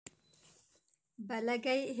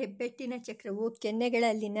ಬಲಗೈ ಹೆಬ್ಬೆಟ್ಟಿನ ಚಕ್ರವು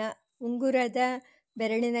ಕೆನ್ನೆಗಳಲ್ಲಿನ ಉಂಗುರದ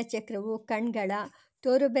ಬೆರಳಿನ ಚಕ್ರವು ಕಣ್ಗಳ,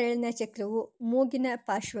 ತೋರು ಬೆರಳಿನ ಚಕ್ರವು ಮೂಗಿನ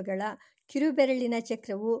ಪಾರ್ಶ್ವಗಳ, ಕಿರುಬೆರಳಿನ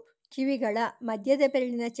ಚಕ್ರವು ಕಿವಿಗಳ, ಮಧ್ಯದ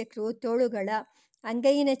ಬೆರಳಿನ ಚಕ್ರವು ತೋಳುಗಳ,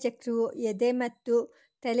 ಅಂಗೈಯಿನ ಚಕ್ರವು ಎದೆ ಮತ್ತು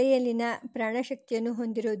ತಲೆಯಲ್ಲಿನ ಪ್ರಾಣಶಕ್ತಿಯನ್ನು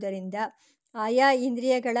ಹೊಂದಿರುವುದರಿಂದ ಆಯಾ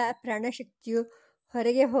ಇಂದ್ರಿಯಗಳ ಪ್ರಾಣಶಕ್ತಿಯು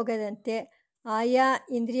ಹೊರಗೆ ಹೋಗದಂತೆ ಆಯಾ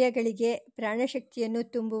ಇಂದ್ರಿಯಗಳಿಗೆ ಪ್ರಾಣಶಕ್ತಿಯನ್ನು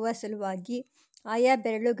ತುಂಬುವ ಸಲುವಾಗಿ ಆಯಾ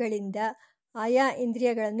ಬೆರಳುಗಳಿಂದ ಆಯಾ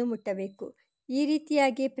ಇಂದ್ರಿಯಗಳನ್ನು ಮುಟ್ಟಬೇಕು. ಈ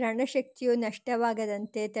ರೀತಿಯಾಗಿ ಪ್ರಾಣಶಕ್ತಿಯು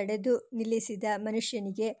ನಷ್ಟವಾಗದಂತೆ ತಡೆದು ನಿಲ್ಲಿಸಿದ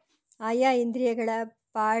ಮನುಷ್ಯನಿಗೆ ಆಯಾ ಇಂದ್ರಿಯಗಳ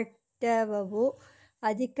ಪಾಟವವು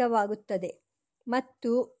ಅಧಿಕವಾಗುತ್ತದೆ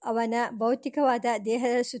ಮತ್ತು ಅವನ ಭೌತಿಕವಾದ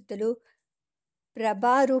ದೇಹದ ಸುತ್ತಲೂ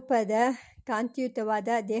ಪ್ರಭಾರೂಪದ ಕಾಂತಿಯುತವಾದ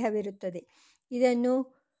ದೇಹವಿರುತ್ತದೆ.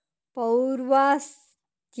 ಇದನ್ನು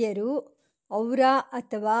ಪೌರ್ವಾಸ್ತ್ಯರು ಔರಾ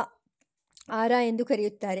ಅಥವಾ ಆರ ಎಂದು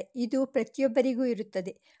ಕರೆಯುತ್ತಾರೆ. ಇದು ಪ್ರತಿಯೊಬ್ಬರಿಗೂ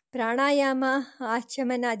ಇರುತ್ತದೆ. ಪ್ರಾಣಾಯಾಮ,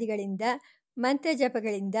 ಆಚಮನಾದಿಗಳಿಂದ,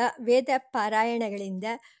 ಮಂತ್ರಜಪಗಳಿಂದ, ವೇದ ಪಾರಾಯಣಗಳಿಂದ,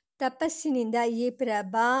 ತಪಸ್ಸಿನಿಂದ ಈ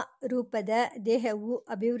ಪ್ರಭಾರೂಪದ ದೇಹವು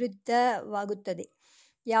ಅಭಿವೃದ್ಧವಾಗುತ್ತದೆ.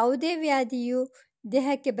 ಯಾವುದೇ ವ್ಯಾಧಿಯು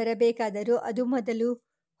ದೇಹಕ್ಕೆ ಬರಬೇಕಾದರೂ ಅದು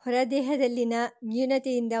ಮೊದಲು ಹೊರದೇಹದಲ್ಲಿನ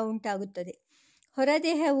ನ್ಯೂನತೆಯಿಂದ ಉಂಟಾಗುತ್ತದೆ.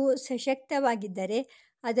 ಹೊರದೇಹವು ಸಶಕ್ತವಾಗಿದ್ದರೆ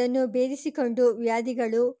ಅದನ್ನು ಭೇದಿಸಿಕೊಂಡು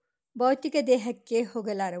ವ್ಯಾಧಿಗಳು ಭೌತಿಕ ದೇಹಕ್ಕೆ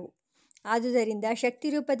ಹೋಗಲಾರವು. ಆದುದರಿಂದ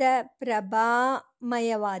ಶಕ್ತಿರೂಪದ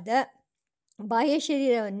ಪ್ರಭಾಮಯವಾದ ಬಾಹ್ಯ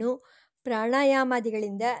ಶರೀರವನ್ನು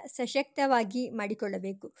ಪ್ರಾಣಾಯಾಮಾದಿಗಳಿಂದ ಸಶಕ್ತವಾಗಿ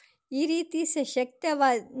ಮಾಡಿಕೊಳ್ಳಬೇಕು. ಈ ರೀತಿ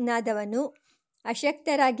ಸಶಕ್ತನಾದವನು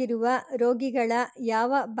ಅಶಕ್ತರಾಗಿರುವ ರೋಗಿಗಳ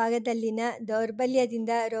ಯಾವ ಭಾಗದಲ್ಲಿನ ದೌರ್ಬಲ್ಯದಿಂದ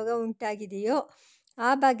ರೋಗ ಉಂಟಾಗಿದೆಯೋ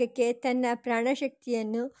ಆ ಭಾಗಕ್ಕೆ ತನ್ನ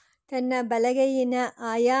ಪ್ರಾಣಶಕ್ತಿಯನ್ನು ತನ್ನ ಬಲಗೈಯಿನ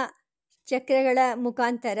ಆಯಾ ಚಕ್ರಗಳ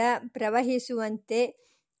ಮುಖಾಂತರ ಪ್ರವಹಿಸುವಂತೆ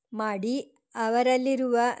ಮಾಡಿ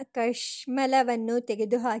ಅವರಲ್ಲಿರುವ ಕಶ್ಮಲವನ್ನು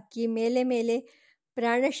ತೆಗೆದುಹಾಕಿ ಮೇಲೆ ಮೇಲೆ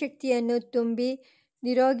ಪ್ರಾಣಶಕ್ತಿಯನ್ನು ತುಂಬಿ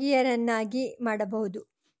ನಿರೋಗಿಯರನ್ನಾಗಿ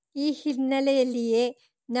ಮಾಡಬಹುದು. ಈ ಹಿನ್ನೆಲೆಯಲ್ಲಿಯೇ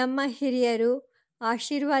ನಮ್ಮ ಹಿರಿಯರು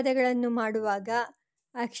ಆಶೀರ್ವಾದಗಳನ್ನು ಮಾಡುವಾಗ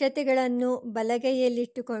ಅಕ್ಷತೆಗಳನ್ನು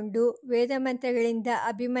ಬಲಗೈಯಲ್ಲಿಟ್ಟುಕೊಂಡು ವೇದಮಂತ್ರಗಳಿಂದ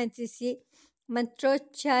ಅಭಿಮಂತ್ರಿಸಿ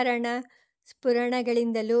ಮಂತ್ರೋಚ್ಚಾರಣ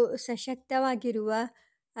ಸ್ಫುರಣಗಳಿಂದಲೂ ಸಶಕ್ತವಾಗಿರುವ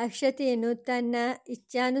ಅಕ್ಷತೆಯನ್ನು ತನ್ನ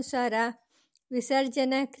ಇಚ್ಛಾನುಸಾರ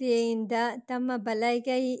ವಿಸರ್ಜನಾ ಕ್ರಿಯೆಯಿಂದ ತಮ್ಮ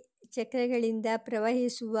ಬಲಗೈ ಚಕ್ರಗಳಿಂದ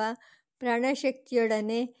ಪ್ರವಹಿಸುವ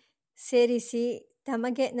ಪ್ರಾಣಶಕ್ತಿಯೊಡನೆ ಸೇರಿಸಿ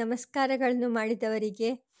ತಮಗೆ ನಮಸ್ಕಾರಗಳನ್ನು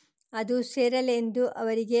ಮಾಡಿದವರಿಗೆ ಅದು ಸೇರಲೆಂದು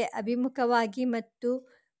ಅವರಿಗೆ ಅಭಿಮುಖವಾಗಿ ಮತ್ತು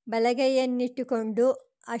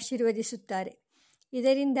ಬಲಗೈಯನ್ನಿಟ್ಟುಕೊಂಡು ಆಶೀರ್ವದಿಸುತ್ತಾರೆ.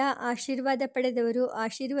 ಇದರಿಂದ ಆಶೀರ್ವಾದ ಪಡೆದವರು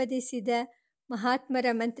ಆಶೀರ್ವದಿಸಿದ ಮಹಾತ್ಮರ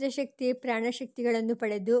ಮಂತ್ರಶಕ್ತಿ ಪ್ರಾಣಶಕ್ತಿಗಳನ್ನು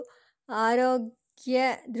ಪಡೆದು ಆರೋಗ್ಯ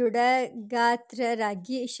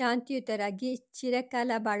ದೃಢಗಾತ್ರರಾಗಿ ಶಾಂತಿಯುತರಾಗಿ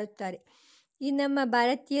ಚಿರಕಾಲ ಬಾಳುತ್ತಾರೆ. ಈ ನಮ್ಮ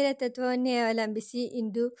ಭಾರತೀಯರ ತತ್ವವನ್ನೇ ಅವಲಂಬಿಸಿ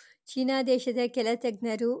ಇಂದು ಚೀನಾ ದೇಶದ ಕೆಲ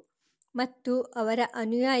ತಜ್ಞರು ಮತ್ತು ಅವರ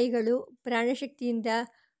ಅನುಯಾಯಿಗಳು ಪ್ರಾಣಶಕ್ತಿಯಿಂದ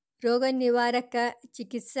ರೋಗ ನಿವಾರಕ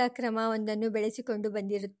ಚಿಕಿತ್ಸಾ ಕ್ರಮವೊಂದನ್ನು ಬೆಳೆಸಿಕೊಂಡು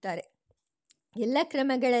ಬಂದಿರುತ್ತಾರೆ. ಎಲ್ಲ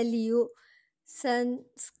ಕ್ರಮಗಳಲ್ಲಿಯೂ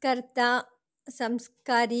ಸಂಸ್ಕರ್ತ,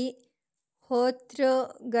 ಸಂಸ್ಕಾರಿ,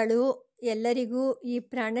 ಹೋತೃಗಳು ಎಲ್ಲರಿಗೂ ಈ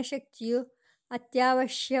ಪ್ರಾಣಶಕ್ತಿಯು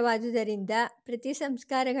ಅತ್ಯವಶ್ಯವಾದುದರಿಂದ ಪ್ರತಿ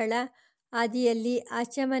ಸಂಸ್ಕಾರಗಳ ಆದಿಯಲ್ಲಿ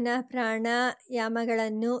ಆಚಮನ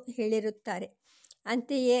ಪ್ರಾಣಾಯಾಮಗಳನ್ನು ಹೇಳಿರುತ್ತಾರೆ.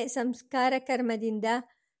 ಅಂತೆಯೇ ಸಂಸ್ಕಾರ ಕರ್ಮದಿಂದ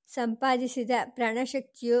ಸಂಪಾದಿಸಿದ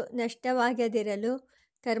ಪ್ರಾಣಶಕ್ತಿಯು ನಷ್ಟವಾಗದಿರಲು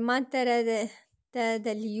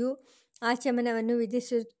ಕರ್ಮಾಂತರದಲ್ಲಿಯೂ ಆಚಮನವನ್ನು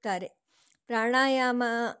ವಿಧಿಸುತ್ತಾರೆ. ಪ್ರಾಣಾಯಾಮ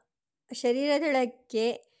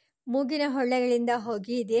ಶರೀರದೊಳಕ್ಕೆ ಮೂಗಿನ ಹೊಳ್ಳೆಗಳಿಂದ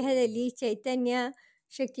ಹೋಗಿ ದೇಹದಲ್ಲಿ ಚೈತನ್ಯ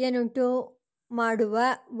ಶಕ್ತಿಯನ್ನುಂಟು ಮಾಡುವ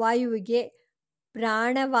ವಾಯುವಿಗೆ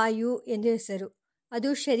ಪ್ರಾಣವಾಯು ಎಂದು ಹೆಸರು.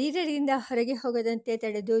 ಅದು ಶರೀರದಿಂದ ಹೊರಗೆ ಹೋಗದಂತೆ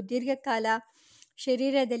ತಡೆದು ದೀರ್ಘಕಾಲ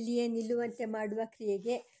ಶರೀರದಲ್ಲಿಯೇ ನಿಲ್ಲುವಂತೆ ಮಾಡುವ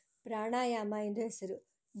ಕ್ರಿಯೆಗೆ ಪ್ರಾಣಾಯಾಮ ಎಂದು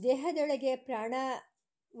ಹೆಸರು. ದೇಹದೊಳಗೆ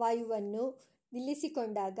ಪ್ರಾಣವಾಯುವನ್ನು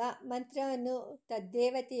ನಿಲ್ಲಿಸಿಕೊಂಡಾಗ ಮಂತ್ರವನ್ನು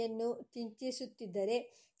ತದ್ದೇವತೆಯನ್ನು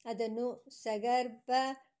ಚಿಂತಿಸುತ್ತಿದ್ದರೆ ಅದನ್ನು ಸಗರ್ಭ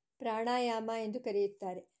ಪ್ರಾಣಾಯಾಮ ಎಂದು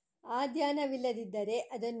ಕರೆಯುತ್ತಾರೆ. ಆ ಧ್ಯಾನವಿಲ್ಲದಿದ್ದರೆ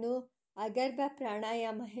ಅದನ್ನು ಅಗರ್ಭ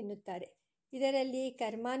ಪ್ರಾಣಾಯಾಮ ಎನ್ನುತ್ತಾರೆ. ಇದರಲ್ಲಿ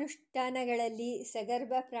ಕರ್ಮಾನುಷ್ಠಾನಗಳಲ್ಲಿ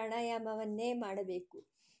ಸಗರ್ಭ ಪ್ರಾಣಾಯಾಮವನ್ನೇ ಮಾಡಬೇಕು.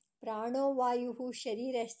 ಪ್ರಾಣೋ ವಾಯು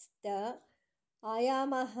ಶರೀರಸ್ಥ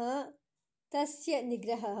ಆಯಾಮಃ ತಸ್ಯ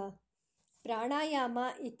ನಿಗ್ರಹಃ ಪ್ರಾಣಾಯಾಮ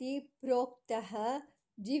ಇತಿ ಪ್ರೋಕ್ತಃ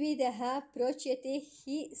ದ್ವಿವಿಧಃ ಪ್ರೋಚ್ಯತೆ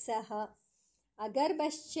ಹಿ ಸಃ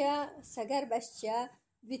ಅಗರ್ಭಶ್ಚ ಸಗರ್ಭಶ್ಚ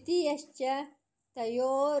ದ್ವಿತೀಯಶ್ಚ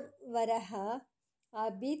ತಯೋರ್ವರಃ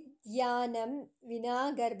ಅಭಿಧ್ಯಾನಂ ವಿನಾ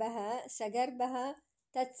ಗರ್ಭಃ ಸಗರ್ಭಃ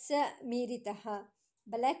ತತ್ಸಮೀರಿತಃ.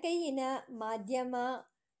 ಬಲಕೈಯಿನ ಮಾಧ್ಯಮ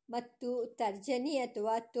ಮತ್ತು ತರ್ಜನಿ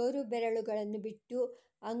ಅಥವಾ ತೋರು ಬೆರಳುಗಳನ್ನು ಬಿಟ್ಟು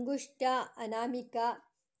ಅಂಗುಷ್ಟ, ಅನಾಮಿಕ,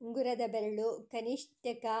 ಉಂಗುರದ ಬೆರಳು,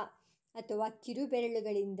 ಕನಿಷ್ಠಕ, ಅಥವಾ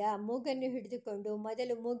ಕಿರುಬೆರಳುಗಳಿಂದ ಮೂಗನ್ನು ಹಿಡಿದುಕೊಂಡು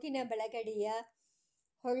ಮೊದಲು ಮೂಗಿನ ಬಲಗಡೆಯ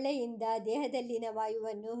ಹೊಳ್ಳೆಯಿಂದ ದೇಹದಲ್ಲಿನ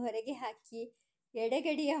ವಾಯುವನ್ನು ಹೊರಗೆ ಹಾಕಿ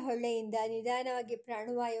ಎಡಗಡೆಯ ಹೊಳ್ಳೆಯಿಂದ ನಿಧಾನವಾಗಿ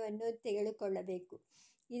ಪ್ರಾಣವಾಯುವನ್ನು ತೆಗೆದುಕೊಳ್ಳಬೇಕು.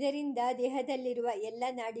 ಇದರಿಂದ ದೇಹದಲ್ಲಿರುವ ಎಲ್ಲ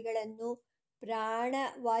ನಾಡಿಗಳನ್ನು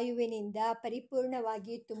ಪ್ರಾಣವಾಯುವಿನಿಂದ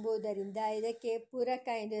ಪರಿಪೂರ್ಣವಾಗಿ ತುಂಬುವುದರಿಂದ ಇದಕ್ಕೆ ಪೂರಕ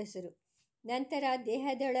ಎಂದು ಹೆಸರು. ನಂತರ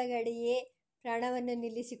ದೇಹದೊಳಗಡೆಯೇ ಪ್ರಾಣವನ್ನು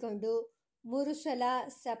ನಿಲ್ಲಿಸಿಕೊಂಡು 3 ಸಲ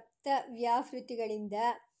ಸಪ್ತವ್ಯಾಹೃತಿಗಳಿಂದ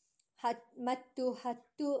ಮತ್ತು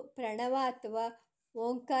 10 ಪ್ರಣವ ಅಥವಾ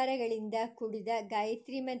ಓಂಕಾರಗಳಿಂದ ಕೂಡಿದ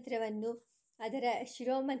ಗಾಯತ್ರಿ ಮಂತ್ರವನ್ನು ಅದರ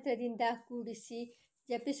ಶಿರೋಮಂತ್ರದಿಂದ ಕೂಡಿಸಿ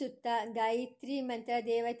ಜಪಿಸುತ್ತಾ ಗಾಯತ್ರಿ ಮಂತ್ರ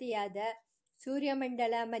ದೇವತೆಯಾದ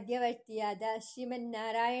ಸೂರ್ಯಮಂಡಲ ಮಧ್ಯವರ್ತಿಯಾದ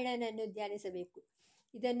ಶ್ರೀಮನ್ನಾರಾಯಣನನ್ನು ಧ್ಯಾನಿಸಬೇಕು.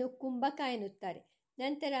 ಇದನ್ನು ಕುಂಭಕ ಎನ್ನುತ್ತಾರೆ.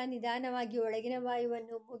 ನಂತರ ನಿಧಾನವಾಗಿ ಒಳಗಿನ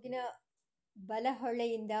ವಾಯುವನ್ನು ಮೂಗಿನ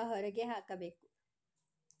ಬಲಹೊಳ್ಳೆಯಿಂದ ಹೊರಗೆ ಹಾಕಬೇಕು.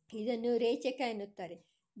 ಇದನ್ನು ರೇಚಕ ಎನ್ನುತ್ತಾರೆ.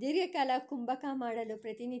 ದೀರ್ಘಕಾಲ ಕುಂಭಕ ಮಾಡಲು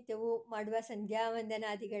ಪ್ರತಿನಿತ್ಯವೂ ಮಾಡುವ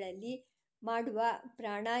ಸಂಧ್ಯಾವಂದನಾದಿಗಳಲ್ಲಿ ಮಾಡುವ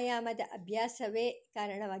ಪ್ರಾಣಾಯಾಮದ ಅಭ್ಯಾಸವೇ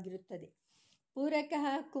ಕಾರಣವಾಗಿರುತ್ತದೆ. ಪೂರಕಃ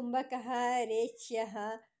ಕುಂಭಕಃ ರೇಚ್ಯಃ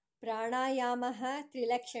ಪ್ರಾಣಾಯಾಮಃ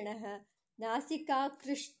ತ್ರಿಲಕ್ಷಣಃ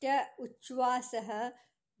ನಾಸಿಕಾಕೃಷ್ಟ ಉಚ್ಛ್ವಾಸಃ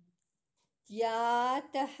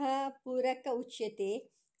ಧ್ಯಾತಃ ಪೂರಕ ಉಚ್ಯತೆ.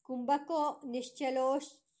 ಕುಂಭಕೋ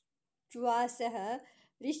ನಿಶ್ಚಲೋಚ್ಛ್ವಾಸಃ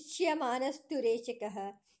ರಿಚ್ಯಮಾನಸ್ತು ರೇಚಕಃ.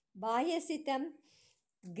 ಬಾಹ್ಯಸ್ಥಿತಂ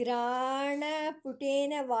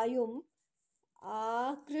ಗ್ರಾಣಪುಟೇನ ವಾಯುಂ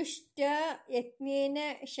ಆಕೃಷ್ಟ ಯತ್ನೇನ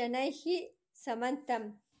ಶನೈಃ ಸಮಂತಂ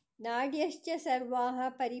ನಾಡ್ಯಶ್ಚ ಸರ್ವಾಃ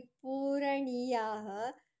ಪರಿಪೂರಣೀಯಾಃ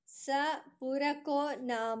ಸ ಪೂರಕೋ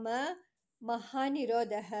ನಾಮ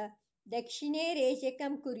ಮಹಾನಿರೋಧಃ. ದಕ್ಷಿಣೇ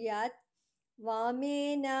ರೇಚಕಂ ಕುರ್ಯಾತ್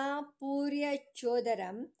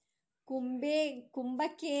ವಾಮೇನಾಪೂರ್ಯಚೋದರಂ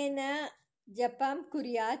ಕುಂಭಕೇನ ಜಪಂ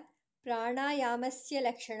ಕುರ್ಯಾತ್ ಪ್ರಾಣಾಯಾಮಸ್ಯ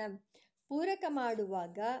ಲಕ್ಷಣಂ. ಪೂರಕ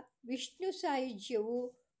ಮಾಡುವಾಗ ವಿಷ್ಣು ಸಾಯುಜ್ಯವು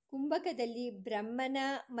ಕುಂಭಕದಲ್ಲಿ ಬ್ರಹ್ಮನ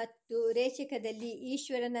ಮತ್ತು ರೇಚಕದಲ್ಲಿ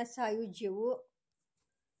ಈಶ್ವರನ ಸಾಯುಜ್ಯವು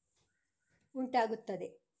ಉಂಟಾಗುತ್ತದೆ.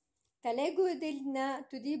 ತಲೆಗೂದಲಿನ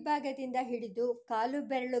ತುದಿಭಾಗದಿಂದ ಹಿಡಿದು ಕಾಲು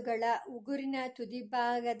ಬೆರಳುಗಳ ಉಗುರಿನ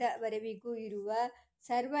ತುದಿಭಾಗದವರೆವಿಗೂ ಇರುವ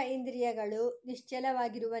ಸರ್ವ ಇಂದ್ರಿಯಗಳು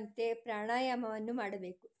ನಿಶ್ಚಲವಾಗಿರುವಂತೆ ಪ್ರಾಣಾಯಾಮವನ್ನು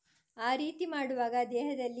ಮಾಡಬೇಕು. ಆ ರೀತಿ ಮಾಡುವಾಗ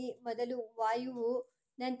ದೇಹದಲ್ಲಿ ಮೊದಲು ವಾಯುವು,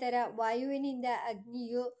 ನಂತರ ವಾಯುವಿನಿಂದ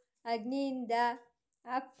ಅಗ್ನಿಯು, ಅಗ್ನಿಯಿಂದ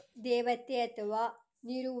ಅಪ್ ದೇವತೆ ಅಥವಾ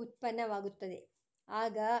ನೀರು ಉತ್ಪನ್ನವಾಗುತ್ತದೆ.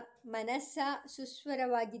 ಆಗ ಮನಸ್ಸ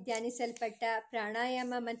ಸುಸ್ವರವಾಗಿ ಧ್ಯಾನಿಸಲ್ಪಟ್ಟ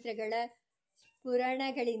ಪ್ರಾಣಾಯಾಮ ಮಂತ್ರಗಳ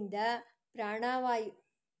ಸ್ಫುರಣಗಳಿಂದ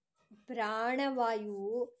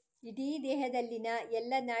ಪ್ರಾಣವಾಯುವು ಇಡೀ ದೇಹದಲ್ಲಿನ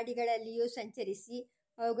ಎಲ್ಲ ನಾಡಿಗಳಲ್ಲಿಯೂ ಸಂಚರಿಸಿ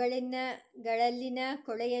ಅವುಗಳಲ್ಲಿನ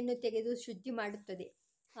ಕೊಳೆಯನ್ನು ತೆಗೆದು ಶುದ್ಧಿ ಮಾಡುತ್ತದೆ.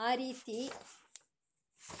 ಆ ರೀತಿ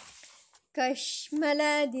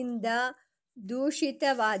ಕಶ್ಮಲದಿಂದ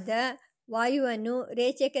ದೂಷಿತವಾದ ವಾಯುವನ್ನು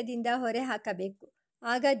ರೇಚಕದಿಂದ ಹೊರ ಹಾಕಬೇಕು.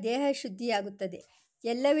 ಆಗ ದೇಹ ಶುದ್ಧಿಯಾಗುತ್ತದೆ.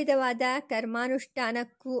 ಎಲ್ಲ ವಿಧವಾದ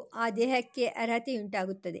ಕರ್ಮಾನುಷ್ಠಾನಕ್ಕೂ ಆ ದೇಹಕ್ಕೆ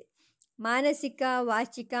ಅರ್ಹತೆಯುಂಟಾಗುತ್ತದೆ. ಮಾನಸಿಕ,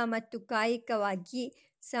 ವಾಚಿಕ ಮತ್ತು ಕಾಯಿಕವಾಗಿ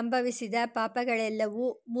ಸಂಭವಿಸಿದ ಪಾಪಗಳೆಲ್ಲವೂ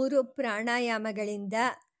 3 ಪ್ರಾಣಾಯಾಮಗಳಿಂದ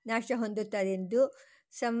ನಾಶ ಹೊಂದುತ್ತದೆಂದು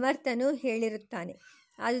ಸಂವರ್ತನು ಹೇಳಿರುತ್ತಾನೆ.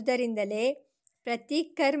 ಆದುದರಿಂದಲೇ ಪ್ರತಿ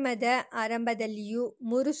ಕರ್ಮದ ಆರಂಭದಲ್ಲಿಯೂ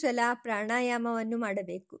 3 ಸಲ ಪ್ರಾಣಾಯಾಮವನ್ನು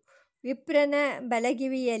ಮಾಡಬೇಕು. ವಿಪ್ರನ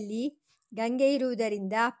ಬಲಗಿವಿಯಲ್ಲಿ ಗಂಗೆ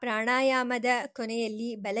ಇರುವುದರಿಂದ ಪ್ರಾಣಾಯಾಮದ ಕೊನೆಯಲ್ಲಿ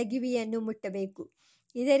ಬಲಗಿವಿಯನ್ನು ಮುಟ್ಟಬೇಕು.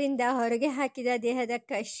 ಇದರಿಂದ ಹೊರಗೆ ಹಾಕಿದ ದೇಹದ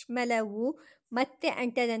ಕಶ್ಮಲವು ಮತ್ತೆ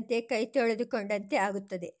ಅಂಟದಂತೆ ಕೈ ತೊಳೆದುಕೊಂಡಂತೆ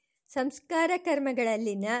ಆಗುತ್ತದೆ. ಸಂಸ್ಕಾರ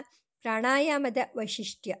ಕರ್ಮಗಳಲ್ಲಿನ ಪ್ರಾಣಾಯಾಮದ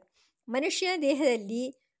ವೈಶಿಷ್ಟ್ಯ. ಮನುಷ್ಯನ ದೇಹದಲ್ಲಿ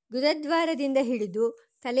ಗುದದ್ವಾರದಿಂದ ಹಿಡಿದು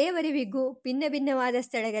ತಲೆಯವರೆವಿಗೂ ಭಿನ್ನ ಭಿನ್ನವಾದ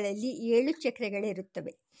ಸ್ಥಳಗಳಲ್ಲಿ 7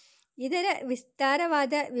 ಚಕ್ರಗಳಿರುತ್ತವೆ. ಇದರ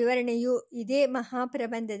ವಿಸ್ತಾರವಾದ ವಿವರಣೆಯು ಇದೇ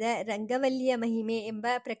ಮಹಾಪ್ರಬಂಧದ ರಂಗವಲ್ಲಿಯ ಮಹಿಮೆ ಎಂಬ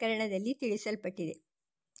ಪ್ರಕರಣದಲ್ಲಿ ತಿಳಿಸಲ್ಪಟ್ಟಿದೆ.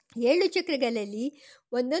 7 ಚಕ್ರಗಳಲ್ಲಿ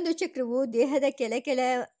ಒಂದೊಂದು ಚಕ್ರವು ದೇಹದ ಕೆಲ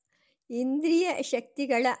ಇಂದ್ರಿಯ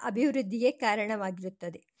ಶಕ್ತಿಗಳ ಅಭಿವೃದ್ಧಿಗೆ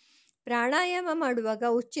ಕಾರಣವಾಗಿರುತ್ತದೆ. ಪ್ರಾಣಾಯಾಮ ಮಾಡುವಾಗ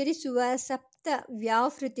ಉಚ್ಚರಿಸುವ ಸಪ್ತ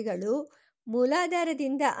ವ್ಯಾಹೃತಿಗಳು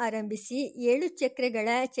ಮೂಲಾಧಾರದಿಂದ ಆರಂಭಿಸಿ 7 ಚಕ್ರಗಳ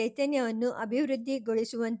ಚೈತನ್ಯವನ್ನು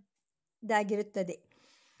ಅಭಿವೃದ್ಧಿಗೊಳಿಸುವುದಾಗಿರುತ್ತದೆ.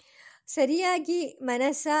 ಸರಿಯಾಗಿ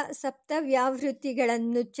ಮನಸ್ಸ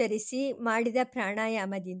ಸಪ್ತವ್ಯಾಹೃತಿಗಳನ್ನುಚ್ಚರಿಸಿ ಮಾಡಿದ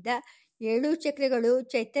ಪ್ರಾಣಾಯಾಮದಿಂದ 7 ಚಕ್ರಗಳು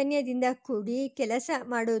ಚೈತನ್ಯದಿಂದ ಕೂಡಿ ಕೆಲಸ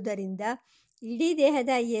ಮಾಡುವುದರಿಂದ ಇಡೀ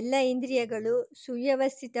ದೇಹದ ಎಲ್ಲ ಇಂದ್ರಿಯಗಳು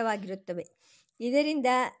ಸುವ್ಯವಸ್ಥಿತವಾಗಿರುತ್ತವೆ. ಇದರಿಂದ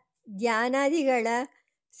ಧ್ಯಾನಾದಿಗಳ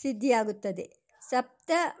ಸಿದ್ಧಿಯಾಗುತ್ತದೆ.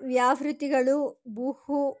 ಸಪ್ತ ವ್ಯಾಹೃತಿಗಳು ಭೂಃ,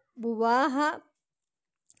 ಭುವಃ,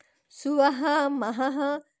 ಸುವಃ, ಮಹಃ,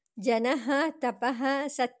 ಜನಃ, ತಪಃ,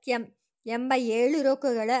 ಸತ್ಯಂ ಎಂಬ 7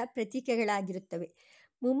 ಲೋಕಗಳ ಪ್ರತೀಕಗಳಾಗಿರುತ್ತವೆ.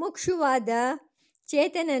 ಮುಮುಕ್ಷುವಾದ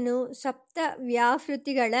ಚೇತನನು ಸಪ್ತ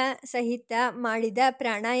ವ್ಯಾಹೃತಿಗಳ ಸಹಿತ ಮಾಡಿದ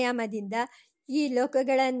ಪ್ರಾಣಾಯಾಮದಿಂದ ಈ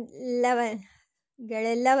ಲೋಕಗಳೆಲ್ಲವನ್ನೂ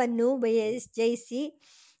ಗಳೆಲ್ಲವನ್ನೂ ಜಯಿಸಿ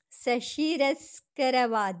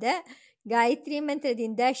ಸಶಿರಸ್ಕರವಾದ ಗಾಯತ್ರಿ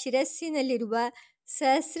ಮಂತ್ರದಿಂದ ಶಿರಸ್ಸಿನಲ್ಲಿರುವ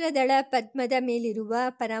ಸಹಸ್ರದಳ ಪದ್ಮದ ಮೇಲಿರುವ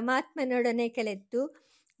ಪರಮಾತ್ಮನೊಡನೆ ಕಲೆತು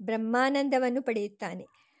ಬ್ರಹ್ಮಾನಂದವನ್ನು ಪಡೆಯುತ್ತಾನೆ.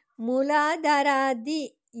 ಮೂಲಾಧಾರಾದಿ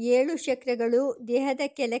 7 ಚಕ್ರಗಳು ದೇಹದ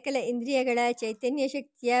ಕೆಲ ಇಂದ್ರಿಯಗಳ ಚೈತನ್ಯ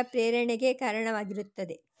ಶಕ್ತಿಯ ಪ್ರೇರಣೆಗೆ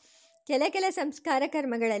ಕಾರಣವಾಗಿರುತ್ತದೆ. ಕೆಲ ಸಂಸ್ಕಾರ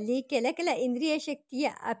ಕರ್ಮಗಳಲ್ಲಿ ಕೆಲ ಇಂದ್ರಿಯ ಶಕ್ತಿಯ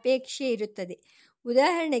ಅಪೇಕ್ಷೆ ಇರುತ್ತದೆ.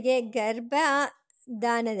 ಉದಾಹರಣೆಗೆ,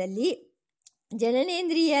 ಗರ್ಭದಾನದಲ್ಲಿ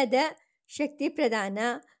ಜನನೇಂದ್ರಿಯದ ಶಕ್ತಿ ಪ್ರಧಾನ,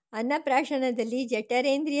 ಅನ್ನಪ್ರಾಶನದಲ್ಲಿ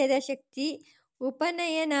ಜಠರೇಂದ್ರಿಯದ ಶಕ್ತಿ,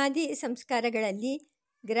 ಉಪನಯನಾದಿ ಸಂಸ್ಕಾರಗಳಲ್ಲಿ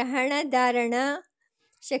ಗ್ರಹಣಧಾರಣ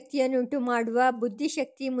ಶಕ್ತಿಯನ್ನುಂಟು ಮಾಡುವ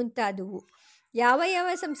ಬುದ್ಧಿಶಕ್ತಿ ಮುಂತಾದುವು. ಯಾವ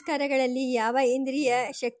ಸಂಸ್ಕಾರಗಳಲ್ಲಿ ಯಾವ ಇಂದ್ರಿಯ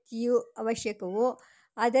ಶಕ್ತಿಯು ಅವಶ್ಯಕವೋ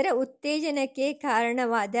ಅದರ ಉತ್ತೇಜನಕ್ಕೆ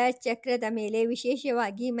ಕಾರಣವಾದ ಚಕ್ರದ ಮೇಲೆ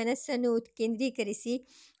ವಿಶೇಷವಾಗಿ ಮನಸ್ಸನ್ನು ಕೇಂದ್ರೀಕರಿಸಿ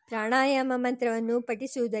ಪ್ರಾಣಾಯಾಮ ಮಂತ್ರವನ್ನು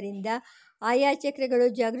ಪಠಿಸುವುದರಿಂದ ಆಯಾ ಚಕ್ರಗಳು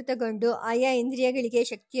ಜಾಗೃತಗೊಂಡು ಆಯಾ ಇಂದ್ರಿಯಗಳಿಗೆ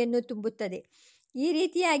ಶಕ್ತಿಯನ್ನು ತುಂಬುತ್ತದೆ. ಈ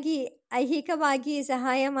ರೀತಿಯಾಗಿ ಐಹಿಕವಾಗಿ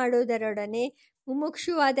ಸಹಾಯ ಮಾಡುವುದರೊಡನೆ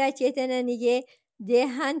ಮುಮುಕ್ಷುವಾದ ಚೇತನನಿಗೆ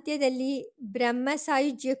ದೇಹಾಂತ್ಯದಲ್ಲಿ ಬ್ರಹ್ಮ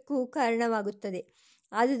ಸಾಯುಜ್ಯಕ್ಕೂ ಕಾರಣವಾಗುತ್ತದೆ.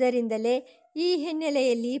 ಆದುದರಿಂದಲೇ ಈ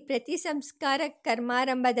ಹಿನ್ನೆಲೆಯಲ್ಲಿ ಪ್ರತಿ ಸಂಸ್ಕಾರ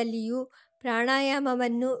ಕರ್ಮಾರಂಭದಲ್ಲಿಯೂ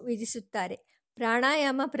ಪ್ರಾಣಾಯಾಮವನ್ನು ವಿಧಿಸುತ್ತಾರೆ.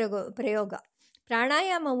 ಪ್ರಾಣಾಯಾಮ ಪ್ರಯೋಗ.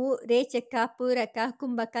 ಪ್ರಾಣಾಯಾಮವು ರೇಚಕ, ಪೂರಕ,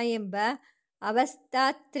 ಕುಂಭಕ ಎಂಬ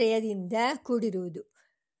ಅವಸ್ಥಾತ್ರಯದಿಂದ ಕೂಡಿರುವುದು.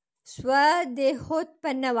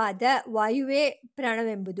 ಸ್ವದೇಹೋತ್ಪನ್ನವಾದ ವಾಯುವೇ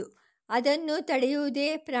ಪ್ರಾಣವೆಂಬುದು. ಅದನ್ನು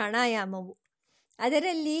ತಡೆಯುವುದೇ ಪ್ರಾಣಾಯಾಮವು.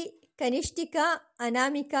 ಅದರಲ್ಲಿ ಕನಿಷ್ಠಿಕ,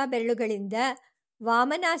 ಅನಾಮಿಕ ಬೆರಳುಗಳಿಂದ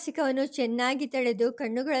ವಾಮನಾಸಿಕವನ್ನು ಚೆನ್ನಾಗಿ ತಡೆದು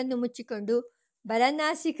ಕಣ್ಣುಗಳನ್ನು ಮುಚ್ಚಿಕೊಂಡು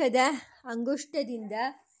ಬಲನಾಸಿಕದ ಅಂಗುಷ್ಟದಿಂದ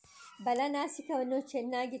ಬಲನಾಸಿಕವನ್ನು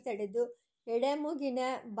ಚೆನ್ನಾಗಿ ತಡೆದು ಎಡಮೂಗಿನ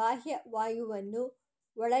ಬಾಹ್ಯ ವಾಯುವನ್ನು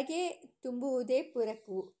ಒಳಗೆ ತುಂಬುವುದೇ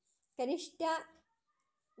ಪೂರಕವು. ಕನಿಷ್ಠ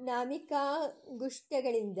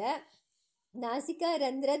ನಾಮಿಕಾಂಗುಷ್ಟಗಳಿಂದ ನಾಸಿಕಾ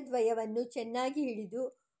ರಂಧ್ರದ್ವಯವನ್ನು ಚೆನ್ನಾಗಿ ಹಿಡಿದು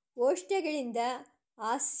ಓಷ್ಠಗಳಿಂದ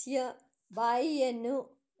ಆಸ್ಯ ಬಾಯಿಯನ್ನು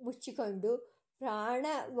ಮುಚ್ಚಿಕೊಂಡು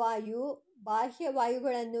ಪ್ರಾಣವಾಯು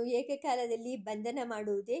ಬಾಹ್ಯವಾಯುಗಳನ್ನು ಏಕಕಾಲದಲ್ಲಿ ಬಂಧನ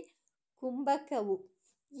ಮಾಡುವುದೇ ಕುಂಭಕವು.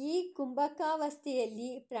 ಈ ಕುಂಭಕಾವಸ್ಥೆಯಲ್ಲಿ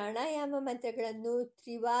ಪ್ರಾಣಾಯಾಮ ಮಂತ್ರಗಳನ್ನು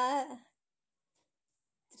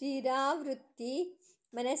ತ್ರಿರಾವೃತ್ತಿ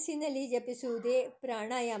ಮನಸ್ಸಿನಲ್ಲಿ ಜಪಿಸುವುದೇ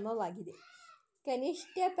ಪ್ರಾಣಾಯಾಮವಾಗಿದೆ.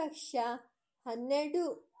 ಕನಿಷ್ಠ ಪಕ್ಷ 12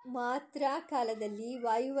 ಮಾತ್ರ ಕಾಲದಲ್ಲಿ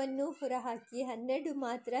ವಾಯುವನ್ನು ಹೊರಹಾಕಿ 12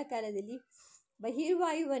 ಮಾತ್ರ ಕಾಲದಲ್ಲಿ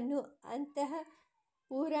ಬಹಿರ್ವಾಯುವನ್ನು ಅಂತಃ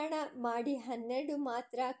ಪೂರಣ ಮಾಡಿ 12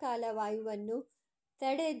 ಮಾತ್ರ ಕಾಲ ವಾಯುವನ್ನು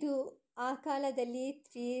ತಡೆದು ಆ ಕಾಲದಲ್ಲಿ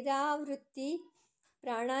ತ್ರಿರಾವೃತ್ತಿ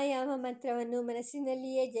ಪ್ರಾಣಾಯಾಮ ಮಂತ್ರವನ್ನು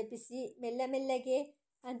ಮನಸ್ಸಿನಲ್ಲಿಯೇ ಜಪಿಸಿ ಮೆಲ್ಲಗೆ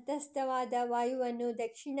ಅಂತಸ್ಥವಾದ ವಾಯುವನ್ನು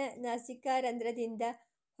ದಕ್ಷಿಣ ನಾಸಿಕಾರಂಧ್ರದಿಂದ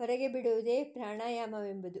ಹೊರಗೆ ಬಿಡುವುದೇ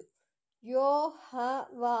ಪ್ರಾಣಾಯಾಮವೆಂಬುದು. ಯೋ ಹ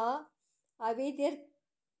ವಾ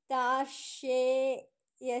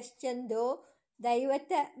ಅವಿದಿರ್ತಾಶೇಯಶ್ಚಂದೋ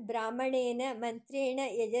ದೈವತ ಬ್ರಾಹ್ಮಣೇನ ಮಂತ್ರೇಣ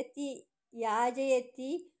ಯಜತಿ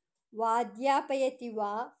ಯಾಜಯತಿ ವಾದ್ಯಾಪಯತಿ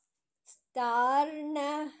ವಾ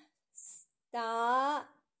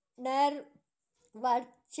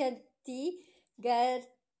ಸ್ಥಾಣರ್ವರ್ಚತಿ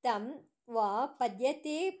ಗರ್ತಂ ವಾ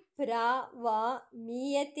ಪದ್ಯತೆ ಪ್ರಾ ವಾ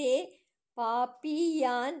ಮೀಯತೆ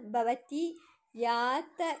ಪಾಪೀಯಾನ್ ಭವತಿ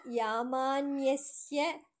ಯಾತಯಾಮಾನ್ಯಸ್ಯ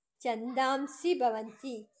ಛಂದಾಂಸಿ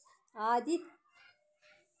ಭವಂತಿ.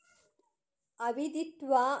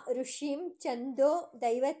 ಅವಿದಿತ್ವಾ ಋಷಿಂ ಛಂದೋ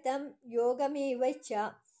ದೈವತಂ ಯೋಗಮೇವ ಚ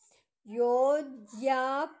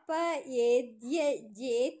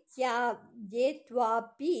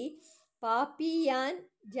ಯೋಧ್ಯಾಪಯೇದ್ಯಜೇತ್ವಾಪಿ ಪಾಪೀಯಾನ್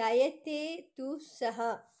ಜಾಯತೆ ತು ಸಹ.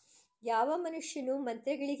 ಯಾವ ಮನುಷ್ಯನು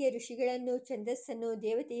ಮಂತ್ರಗಳಿಗೆ ಋಷಿಗಳನ್ನು, ಛಂದಸ್ಸನ್ನು,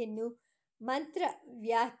 ದೇವತೆಯನ್ನು, ಮಂತ್ರ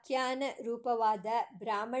ವ್ಯಾಖ್ಯಾನ ರೂಪವಾದ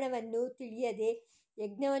ಬ್ರಾಹ್ಮಣವನ್ನು ತಿಳಿಯದೆ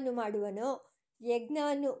ಯಜ್ಞವನ್ನು ಮಾಡುವನೋ,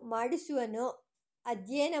 ಯಜ್ಞವನ್ನು ಮಾಡಿಸುವನೋ,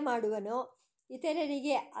 ಅಧ್ಯಯನ ಮಾಡುವನೋ,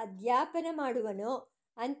 ಇತರರಿಗೆ ಅಧ್ಯಾಪನ ಮಾಡುವನೋ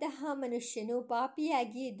ಅಂತಹ ಮನುಷ್ಯನು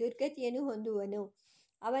ಪಾಪಿಯಾಗಿ ದುರ್ಗತಿಯನ್ನು ಹೊಂದುವನು.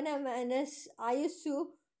 ಅವನ ಆಯುಸ್ಸು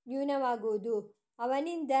ನ್ಯೂನವಾಗುವುದು.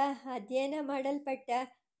 ಅವನಿಂದ ಅಧ್ಯಯನ ಮಾಡಲ್ಪಟ್ಟ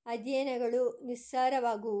ಅಧ್ಯಯನಗಳು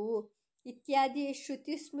ನಿಸ್ಸಾರವಾಗುವುವು. ಇತ್ಯಾದಿ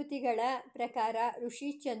ಶ್ರುತಿಸ್ಮೃತಿಗಳ ಪ್ರಕಾರ ಋಷಿ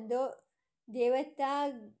ಛಂದೋ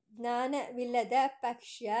ದೇವತಾಜ್ಞಾನವಿಲ್ಲದ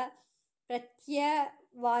ಪಕ್ಷ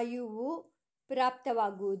ಪ್ರತ್ಯವಾಯುವು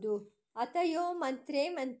ಪ್ರಾಪ್ತವಾಗುವುದು. ಅತಯೋ ಮಂತ್ರೇ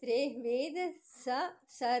ಮಂತ್ರೇ ವೇದ ಸ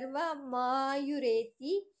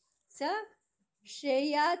ಸರ್ವಮಾಯುರೇತಿ ಸ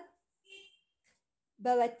ಶ್ರೇಯಾತ್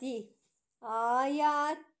ಭವತಿ ಆಯಾತಯಾಮಾನ್ಯಸ್ಯ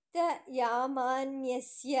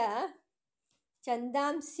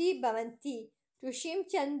ಛಂದಾಂಸಿ ಭವಂತಿ. ಋಷಿಂ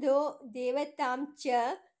ಛಂದೋ ದೇವತಾಂ ಚ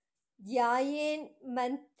ಧ್ಯಾಯೇನ್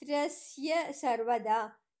ಮಂತ್ರಸ್ಯ ಸರ್ವದಾ.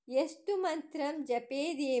 ಯಸ್ತು ಮಂತ್ರಂ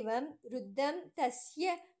ಜಪೇದೇವಂ ರುದ್ಧಂ ತಸ್ಯ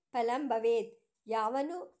ಫಲಂ ಭವೇತ್.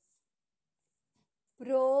 ಯಾವನು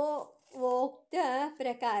ಪ್ರೋಕ್ತ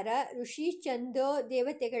ಪ್ರಕಾರ ಋಷಿ ಛಂದೋ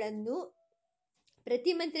ದೇವತೆಗಳನ್ನು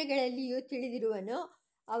ಪ್ರತಿ ಮಂತ್ರಗಳಲ್ಲಿಯೂ ತಿಳಿದಿರುವನೋ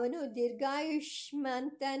ಅವನು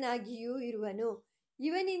ದೀರ್ಘಾಯುಷ್ಮಂತನಾಗಿಯೂ ಇರುವನು.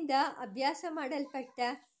 ಇವನಿಂದ ಅಭ್ಯಾಸ ಮಾಡಲ್ಪಟ್ಟ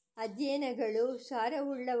ಅಧ್ಯಯನಗಳು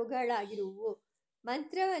ಸಾರವುಳ್ಳವುಗಳಾಗಿರುವು.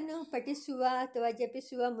 ಮಂತ್ರವನ್ನು ಪಠಿಸುವ ಅಥವಾ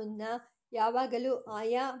ಜಪಿಸುವ ಮುನ್ನ ಯಾವಾಗಲೂ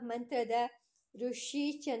ಆಯಾ ಮಂತ್ರದ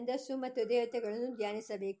ಋಷಿ ಛಂದಸ್ಸು ಮತ್ತು ದೇವತೆಗಳನ್ನು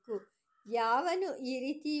ಧ್ಯಾನಿಸಬೇಕು. ಯಾವನು ಈ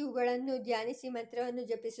ರೀತಿ ಇವುಗಳನ್ನು ಧ್ಯಾನಿಸಿ ಮಂತ್ರವನ್ನು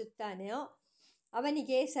ಜಪಿಸುತ್ತಾನೋ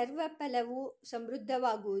ಅವನಿಗೆ ಸರ್ವ ಫಲವೂ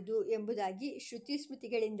ಸಮೃದ್ಧವಾಗುವುದು ಎಂಬುದಾಗಿ ಶ್ರುತಿ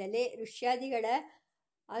ಸ್ಮೃತಿಗಳಿಂದಲೇ ಋಷ್ಯಾದಿಗಳ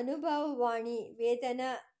ಅನುಭವವಾಣಿ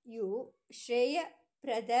ವೇದನೆಯು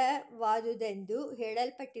ಶ್ರೇಯಪ್ರದವಾದುದೆಂದು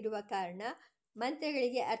ಹೇಳಲ್ಪಟ್ಟಿರುವ ಕಾರಣ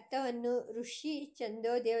ಮಂತ್ರಗಳಿಗೆ ಅರ್ಥವನ್ನು ಋಷಿ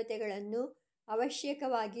ಛಂದೋ ದೇವತೆಗಳನ್ನು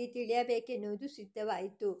ಅವಶ್ಯಕವಾಗಿ ತಿಳಿಯಬೇಕೆನ್ನುವುದು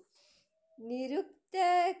ಸಿದ್ಧವಾಯಿತು.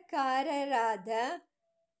 ನಿರುಕ್ತಕಾರರಾದ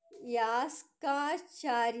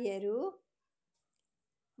ಯಾಸ್ಕಾಚಾರ್ಯರು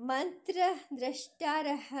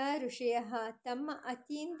ಮಂತ್ರದ್ರಷ್ಟಾರಃ ಋಷಯಃ ತಮ್ಮ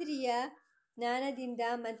ಅತೀಂದ್ರಿಯ ಜ್ಞಾನದಿಂದ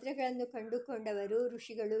ಮಂತ್ರಗಳನ್ನು ಕಂಡುಕೊಂಡವರು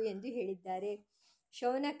ಋಷಿಗಳು ಎಂದು ಹೇಳಿದ್ದಾರೆ.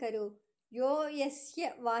 ಶೌನಕರು ಯೋ ಯಸ್ಯ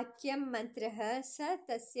ವಾಕ್ಯಂ ಮಂತ್ರಃ ಸ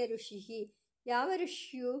ತಸ್ಯ ಋಷಿಃ. ಯಾವ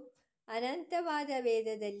ಋಷಿಯು ಅನಂತವಾದ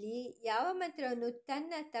ವೇದದಲ್ಲಿ ಯಾವ ಮಂತ್ರವನ್ನು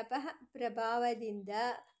ತನ್ನ ತಪಃ ಪ್ರಭಾವದಿಂದ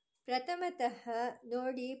ಪ್ರಥಮತಃ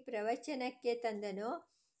ನೋಡಿ ಪ್ರವಚನಕ್ಕೆ ತಂದನೋ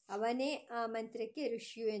ಅವನೇ ಆ ಮಂತ್ರಕ್ಕೆ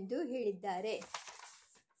ಋಷಿಯು ಎಂದು ಹೇಳಿದ್ದಾರೆ.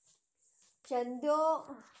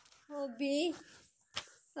 ಛಂದೋಭಿ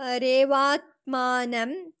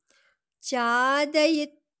ರೇವಾತ್ಮಾನಂ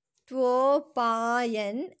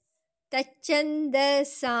ಚಾದಯಿತ್ವೋಪಾಯನ್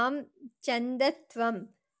ತಚ್ಛಂದಸಾಂ ಛಂದತ್ವಂ.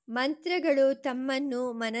 ಮಂತ್ರಗಳು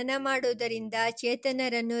ತಮ್ಮನ್ನು ಮನನ ಮಾಡುವುದರಿಂದ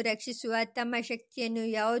ಚೇತನರನ್ನು ರಕ್ಷಿಸುವ ತಮ್ಮ ಶಕ್ತಿಯನ್ನು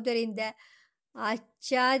ಯಾವುದರಿಂದ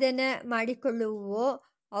ಆಚ್ಛಾದನ ಮಾಡಿಕೊಳ್ಳುವೋ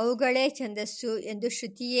ಅವುಗಳೇ ಛಂದಸ್ಸು ಎಂದು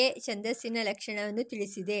ಶ್ರುತಿಯೇ ಛಂದಸ್ಸಿನ ಲಕ್ಷಣವನ್ನು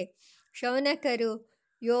ತಿಳಿಸಿದೆ. ಶೌನಕರು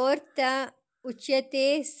ಯೋರ್ಥ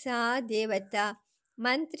ಉಚ್ಯತೆ ಸಾ ದೇವತಾ.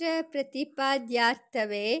 ಮಂತ್ರ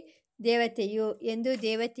ಪ್ರತಿಪಾದ್ಯಾರ್ಥವೇ ದೇವತೆಯು ಎಂದು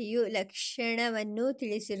ದೇವತೆಯು ಲಕ್ಷಣವನ್ನು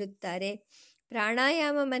ತಿಳಿಸಿರುತ್ತಾರೆ.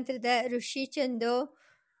 ಪ್ರಾಣಾಯಾಮ ಮಂತ್ರದ ಋಷಿ ಛಂದೋ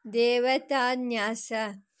ದೇವತಾನ್ಯಾಸ.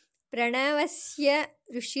 ಪ್ರಣವಸ್ಯ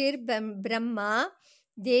ಋಷಿರ್ಬ್ರಹ್ಮ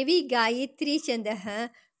ದೇವಿ ಗಾಯತ್ರಿ ಛಂದಃ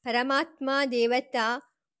ಪರಮಾತ್ಮ ದೇವತಾ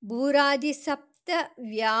ಭೂರಾದಿ ಸಪ್ತ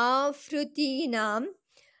ವ್ಯಾಹೃತೀನಾಂ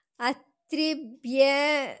ಅತ್ರಿಭ್ಯಗುಕುತ್ಸ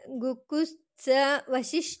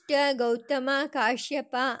ವಸಿಷ್ಠ ಗೌತಮ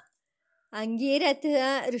ಕಾಶ್ಯಪ ಅಂಗೀರಥ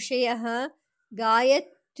ಋಷಯಃ ಗಾಯತ್ರ್ಯೂಷ್ಣಿ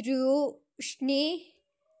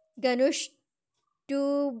ಗನುಷ್ಟು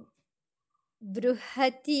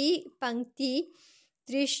ಬೃಹತಿ ಪಂಕ್ತಿ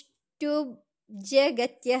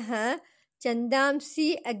ತ್ರಿಷ್ಟುಬ್ಜಗತ್ಯಃ ಛಂದಾಂಸಿ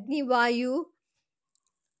ಅಗ್ನಿವಾಯು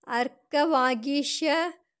ಅರ್ಕವಾಗೀಶ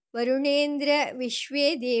ವರುಣೇಂದ್ರ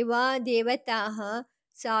ವಿಶ್ವೇ ದೇವಾ ದೇವತಾಃ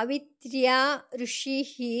ಸಾವಿತ್ರ್ಯಾ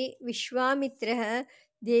ಋಷಿಃ ವಿಶ್ವಾಮಿತ್ರಃ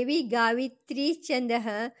ದೇವಿ ಗಾಯತ್ರಿ ಛಂದಃ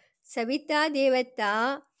ಸವಿತಾ ದೇವತಾ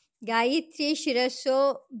ಗಾಯತ್ರಿ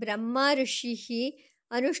ಶಿರಸೋ ಬ್ರಹ್ಮ ಋಷಿಃ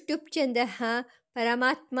ಅನುಷ್ಟುಪ್ ಛಂದಃ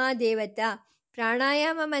ಪರಮಾತ್ಮ ದೇವತಾ.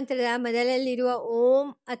 ಪ್ರಾಣಾಯಾಮ ಮಂತ್ರದ ಮೊದಲಲ್ಲಿರುವ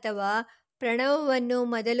ಓಂ ಅಥವಾ ಪ್ರಣವವನ್ನು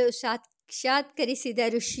ಮೊದಲು ಸಾಕ್ಷಾತ್ಕರಿಸಿದ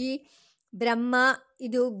ಋಷಿ ಬ್ರಹ್ಮ.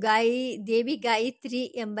 ಇದು ದೇವಿ ಗಾಯತ್ರಿ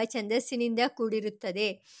ಎಂಬ ಛಂದಸ್ಸಿನಿಂದ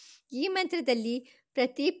ಕೂಡಿರುತ್ತದೆ. ಈ ಮಂತ್ರದಲ್ಲಿ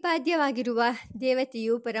ಪ್ರತಿಪಾದ್ಯವಾಗಿರುವ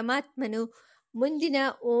ದೇವತೆಯು ಪರಮಾತ್ಮನು. ಮುಂದಿನ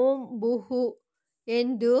ಓಂ ಭೂಹು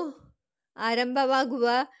ಎಂದು ಆರಂಭವಾಗುವ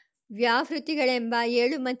ವ್ಯಾಹೃತಿಗಳೆಂಬ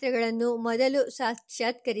 7 ಮಂತ್ರಗಳನ್ನು ಮೊದಲು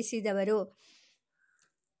ಸಾಕ್ಷಾತ್ಕರಿಸಿದವರು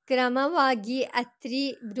ಕ್ರಮವಾಗಿ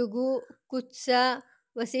ಅತ್ರಿ, ಭೃಗು, ಕುತ್ಸ,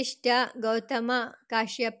 ವಸಿಷ್ಠ, ಗೌತಮ,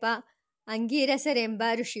 ಕಾಶ್ಯಪ, ಅಂಗೀರಸರೆಂಬ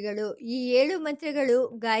ಋಷಿಗಳು. ಈ 7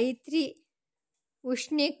 ಮಂತ್ರಗಳು ಗಾಯತ್ರಿ,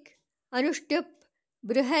 ಉಷ್ಣಿಕ್, ಅನುಷ್ಟುಪ್,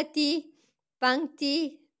 ಬೃಹತಿ,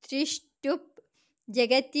 ಪಂಕ್ತಿ, ತ್ರಿಷ್ಟುಪ್,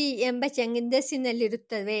 ಜಗತಿ ಎಂಬ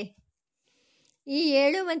ಛಂದಸ್ಸಿನಲ್ಲಿರುತ್ತವೆ. ಈ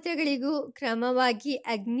 7 ಮಂತ್ರಗಳಿಗೂ ಕ್ರಮವಾಗಿ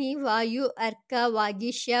ಅಗ್ನಿ, ವಾಯು, ಅರ್ಕ,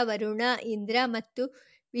 ವಾಗೀಶ, ವರುಣ, ಇಂದ್ರ ಮತ್ತು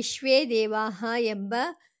ವಿಶ್ವೇ ದೇವಾಃ ಎಂಬ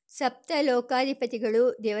ಸಪ್ತ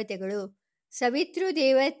ಲೋಕಾಧಿಪತಿಗಳು ದೇವತೆಗಳು. ಸವಿತೃ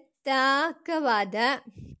ದೇವತಾಕವಾದ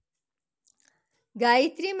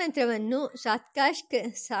ಗಾಯತ್ರಿ ಮಂತ್ರವನ್ನು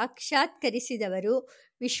ಸಾಕ್ಷಾತ್ಕರಿಸಿದವರು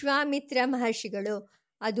ವಿಶ್ವಾಮಿತ್ರ ಮಹರ್ಷಿಗಳು.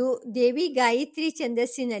 ಅದು ದೇವಿ ಗಾಯತ್ರಿ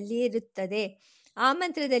ಛಂದಸ್ಸಿನಲ್ಲಿ ಇರುತ್ತದೆ. ಆ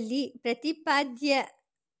ಮಂತ್ರದಲ್ಲಿ ಪ್ರತಿಪಾದ್ಯವಾದ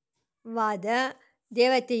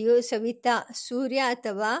ದೇವತೆಯು ಸವಿತಾ, ಸೂರ್ಯ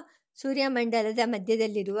ಅಥವಾ ಸೂರ್ಯಮಂಡಲದ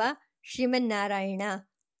ಮಧ್ಯದಲ್ಲಿರುವ ಶ್ರೀಮನ್ನಾರಾಯಣ.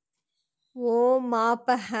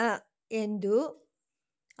 ಓಮಾಪಃ ಎಂದು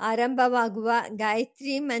ಆರಂಭವಾಗುವ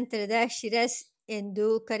ಗಾಯತ್ರಿ ಮಂತ್ರದ ಶಿರಸ್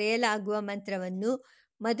ಎಂದು ಕರೆಯಲಾಗುವ ಮಂತ್ರವನ್ನು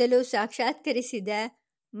ಮೊದಲು ಸಾಕ್ಷಾತ್ಕರಿಸಿದ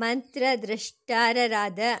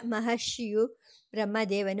ಮಂತ್ರದ್ರಷ್ಟಾರರಾದ ಮಹರ್ಷಿಯು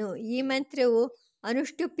ಬ್ರಹ್ಮದೇವನು. ಈ ಮಂತ್ರವು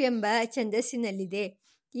ಅನುಷ್ಠುಪ್ ಎಂಬ ಛಂದಸ್ಸಿನಲ್ಲಿದೆ.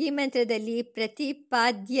 ಈ ಮಂತ್ರದಲ್ಲಿ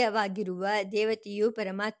ಪ್ರತಿಪಾದ್ಯವಾಗಿರುವ ದೇವತೆಯು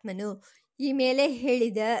ಪರಮಾತ್ಮನು. ಈ ಮೇಲೆ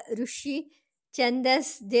ಹೇಳಿದ ಋಷಿ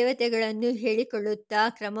ಛಂದಸ್ ದೇವತೆಗಳನ್ನು ಹೇಳಿಕೊಳ್ಳುತ್ತಾ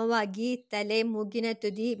ಕ್ರಮವಾಗಿ ತಲೆ, ಮೂಗಿನ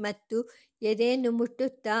ತುದಿ ಮತ್ತು ಎದೆಯನ್ನು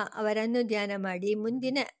ಮುಟ್ಟುತ್ತಾ ಅವರನ್ನು ಧ್ಯಾನ ಮಾಡಿ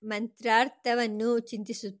ಮುಂದಿನ ಮಂತ್ರಾರ್ಥವನ್ನು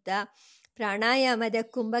ಚಿಂತಿಸುತ್ತಾ ಪ್ರಾಣಾಯಾಮದ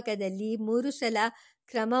ಕುಂಭಕದಲ್ಲಿ 3 ಸಲ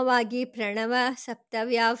ಕ್ರಮವಾಗಿ ಪ್ರಣವ,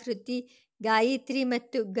 ಸಪ್ತವ್ಯಾಹೃತಿ, ಗಾಯತ್ರಿ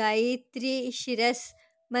ಮತ್ತು ಗಾಯತ್ರಿ ಶಿರಸ್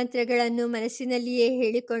ಮಂತ್ರಗಳನ್ನು ಮನಸ್ಸಿನಲ್ಲಿಯೇ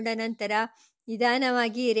ಹೇಳಿಕೊಂಡ ನಂತರ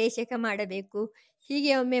ನಿಧಾನವಾಗಿ ರೇಚಕ ಮಾಡಬೇಕು.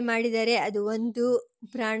 ಹೀಗೆ ಒಮ್ಮೆ ಮಾಡಿದರೆ ಅದು ಒಂದು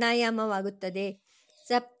ಪ್ರಾಣಾಯಾಮವಾಗುತ್ತದೆ.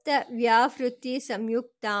 ಸಪ್ತವ್ಯಾಹೃತಿ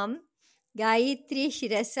ಸಂಯುಕ್ತಾಂ ಗಾಯತ್ರಿ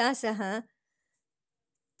ಶಿರಸಾ ಸಹ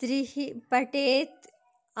ತ್ರಿಃ ಪಠೇತ್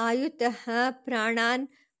ಆಯುತಃ ಪ್ರಾಣಾನ್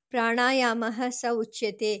ಪ್ರಾಣಾಯಾಮಃ ಸ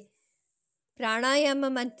ಉಚ್ಯತೆ. ಪ್ರಾಣಾಯಾಮ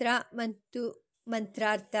ಮಂತ್ರ ಮತ್ತು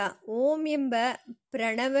ಮಂತ್ರಾರ್ಥ. ಓಂ ಎಂಬ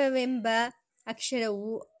ಪ್ರಣವವೆಂಬ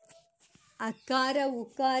ಅಕ್ಷರವು ಅಕಾರ,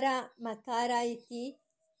 ಉಕಾರ, ಮಕಾರ ಇತಿ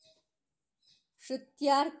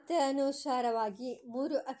ಶ್ರುತ್ಯರ್ಥಾನುಸಾರವಾಗಿ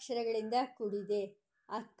 3 ಅಕ್ಷರಗಳಿಂದ ಕೂಡಿದೆ.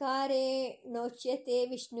 ಅಕಾರೇಣೋಚ್ಯತೆ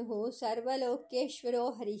ವಿಷ್ಣುಃ ಸರ್ವಲೋಕೇಶ್ವರೋ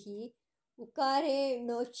ಹರಿಃ.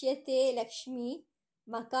 ಉಕಾರೇಣೋಚ್ಯತೆ ಲಕ್ಷ್ಮೀ.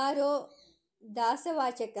 ಮಕಾರೋ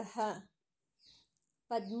ದಾಸವಾಚಕಃ.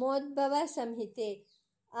 ಪದ್ಮೋದ್ಭವ ಸಂಹಿತೆ.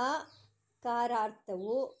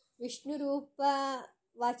 ಅಕಾರಾರ್ಥವು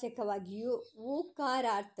ವಿಷ್ಣುರೂಪವಾಚಕವಾಗಿಯೂ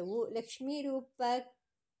ಉಕಾರಾರ್ಥವು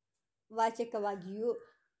ಲಕ್ಷ್ಮೀರೂಪವಾಚಕವಾಗಿಯೂ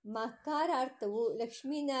ಮಕಾರಾರ್ಥವು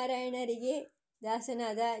ಲಕ್ಷ್ಮೀನಾರಾಯಣರಿಗೆ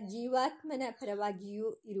ದಾಸನಾದ ಜೀವಾತ್ಮನ ಪರವಾಗಿಯೂ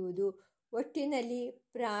ಇರುವುದು. ಒಟ್ಟಿನಲ್ಲಿ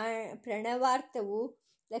ಪ್ರಣವಾರ್ಥವು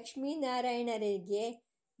ಲಕ್ಷ್ಮೀನಾರಾಯಣರಿಗೆ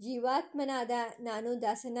ಜೀವಾತ್ಮನಾದ ನಾನು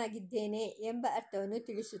ದಾಸನಾಗಿದ್ದೇನೆ ಎಂಬ ಅರ್ಥವನ್ನು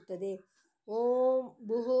ತಿಳಿಸುತ್ತದೆ. ಓಂ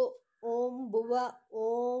ಭುಃ, ಓಂ ಭುವಃ,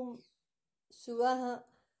 ಓಂ ಸುವಃ,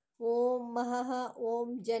 ಓಂ ಮಹಃ,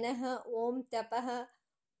 ಓಂ ಜನಃ, ಓಂ ತಪಃ,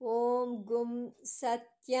 ಓಂ ಗುಂ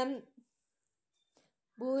ಸತ್ಯಂ.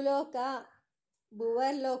 ಭೂಲೋಕ,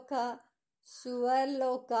 ಭುವರ್ಲೋಕ,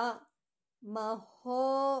 ಸುವರ್ಲೋಕ,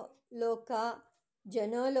 ಮಹೋಲೋಕ,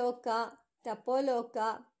 ಜನೋಲೋಕ, ತಪೋಲೋಕ,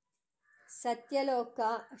 ಸತ್ಯಲೋಕ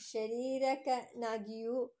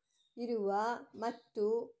ಶರೀರಕನಾಗಿಯೂ ಇರುವ ಮತ್ತು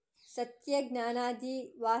ಸತ್ಯಜ್ಞಾನಾದಿ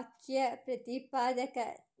ವಾಕ್ಯ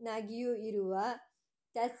ಪ್ರತಿಪಾದಕನಾಗಿಯೂ ಇರುವ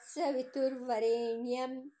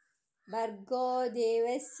ತತ್ಸವಿತುರ್ವರೆಣ್ಯಂ ಭರ್ಗೋ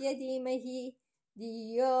ದೇವಸ್ಯ ಧೀಮಹಿ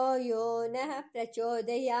ಧಿಯೋ ಯೋ ನಃ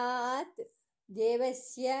ಪ್ರಚೋದಯಾತ್.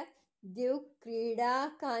 ದೇವಸ್ಯ ದಿವ್ ಕ್ರೀಡಾ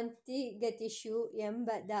ಕಾಂತಿ ಗತಿಷು ಎಂಬ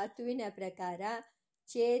ಧಾತುವಿನ ಪ್ರಕಾರ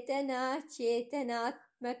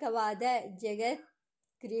ಚೇತನಾತ್ಮಕವಾದ ಜಗತ್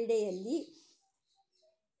ಕ್ರೀಡೆಯಲ್ಲಿ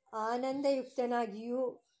ಆನಂದಯುಕ್ತನಾಗಿಯೂ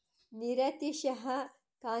ನಿರತಿಶಃ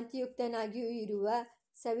ಕಾಂತಿಯುಕ್ತನಾಗಿಯೂ ಇರುವ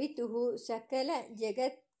ಸವಿತುಃ ಸಕಲ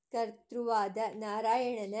ಜಗತ್ಕರ್ತೃವಾದ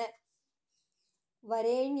ನಾರಾಯಣನ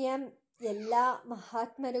ವರೇಣ್ಯಂ ಎಲ್ಲ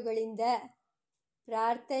ಮಹಾತ್ಮರುಗಳಿಂದ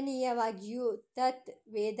ಪ್ರಾರ್ಥನೀಯವಾಗಿಯೂ ತತ್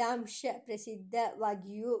ವೇದಾಂಶ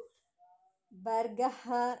ಪ್ರಸಿದ್ಧವಾಗಿಯೂ ಭರ್ಗಃ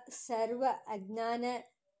ಸರ್ವ ಅಜ್ಞಾನ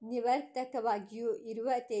ನಿವರ್ತಕವಾಗಿಯೂ ಇರುವ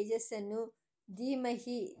ತೇಜಸ್ಸನ್ನು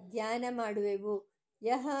ಧೀಮಹಿ ಧ್ಯಾನ ಮಾಡುವೆವು.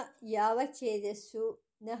 ಯಹ ಯಾವ ತೇಜಸ್ಸು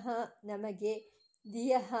ನಃ ನಮಗೆ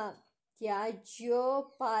ಧಿಯಃ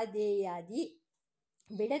ತ್ಯಾಜ್ಯೋಪಾದೇಯಾದಿ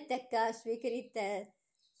ಬಿಡತಕ್ಕ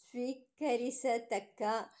ಸ್ವೀಕರಿಸತಕ್ಕ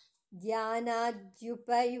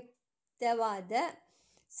ಧ್ಯಾನಾದ್ಯುಪಯುಕ್ತವಾದ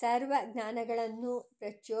ಸರ್ವ ಜ್ಞಾನಗಳನ್ನು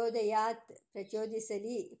ಪ್ರಚೋದಯಾತ್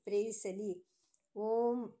ಪ್ರಚೋದಿಸಲಿ, ಪ್ರೇರಿಸಲಿ.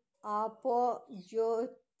 ಓಂ ಆಪೋ ಜ್ಯೋತಿರಸೋಮೃತಂ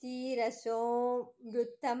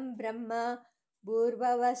ಬ್ರಹ್ಮ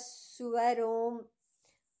ಭೂರ್ಭುವಸ್ಸುವರೋಂ.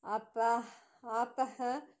 ಆಪಃ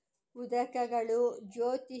ಉದಕಗಳು,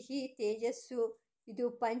 ಜ್ಯೋತಿಃ ತೇಜಸ್ಸು ಇದು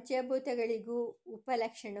ಪಂಚಭೂತಗಳಿಗೂ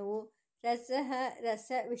ಉಪಲಕ್ಷಣವು. ರಸಃ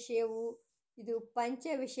ರಸ ವಿಷಯವು ಇದು ಪಂಚ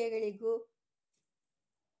ವಿಷಯಗಳಿಗೂ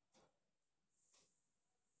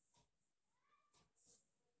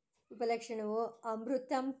ಉಪಲಕ್ಷಣವು.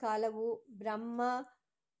 ಅಮೃತಂ ಕಾಲವು, ಬ್ರಹ್ಮ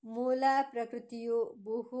ಮೂಲ ಪ್ರಕೃತಿಯು,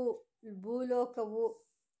 ಭೂಃ ಭೂಲೋಕವು,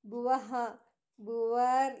 ಭುವಃ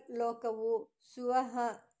ಭುವರ್ಲೋಕವು, ಸುವಃ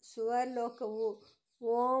ಸುವರ್ಲೋಕವು.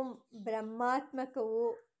 ಓಂ ಬ್ರಹ್ಮಾತ್ಮಕವು.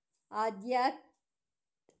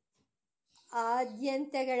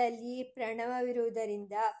 ಆದ್ಯಂತಗಳಲ್ಲಿ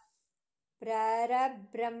ಪ್ರಣವವಿರುವುದರಿಂದ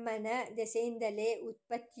ಪರಬ್ರಹ್ಮನ ದೆಸೆಯಿಂದಲೇ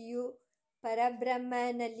ಉತ್ಪತ್ತಿಯು,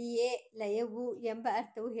 ಪರಬ್ರಹ್ಮನಲ್ಲಿಯೇ ಲಯವೂ ಎಂಬ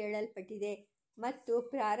ಅರ್ಥವು ಹೇಳಲ್ಪಟ್ಟಿದೆ. ಮತ್ತು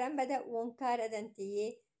ಪ್ರಾರಂಭದ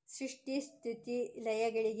ಓಂಕಾರದಂತೆಯೇ ಸೃಷ್ಟಿ ಸ್ಥಿತಿ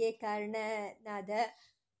ಲಯಗಳಿಗೆ ಕಾರಣನಾದ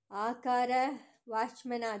ಆಕಾರ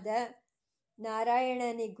ವಾಚ್ಮನಾದ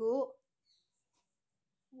ನಾರಾಯಣನಿಗೂ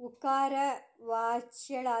ಉಕಾರ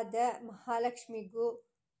ವಾಚ್ಯಳಾದ ಮಹಾಲಕ್ಷ್ಮಿಗೂ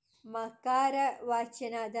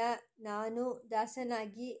ಮಕಾರವಾಚ್ಯನಾದ ನಾನು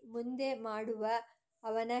ದಾಸನಾಗಿ ಮುಂದೆ ಮಾಡುವ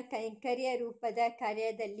ಅವನ ಕೈಂಕರ್ಯ ರೂಪದ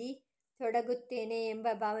ಕಾರ್ಯದಲ್ಲಿ ತೊಡಗುತ್ತೇನೆ ಎಂಬ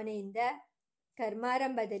ಭಾವನೆಯಿಂದ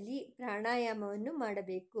ಕರ್ಮಾರಂಭದಲ್ಲಿ ಪ್ರಾಣಾಯಾಮವನ್ನು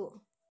ಮಾಡಬೇಕು.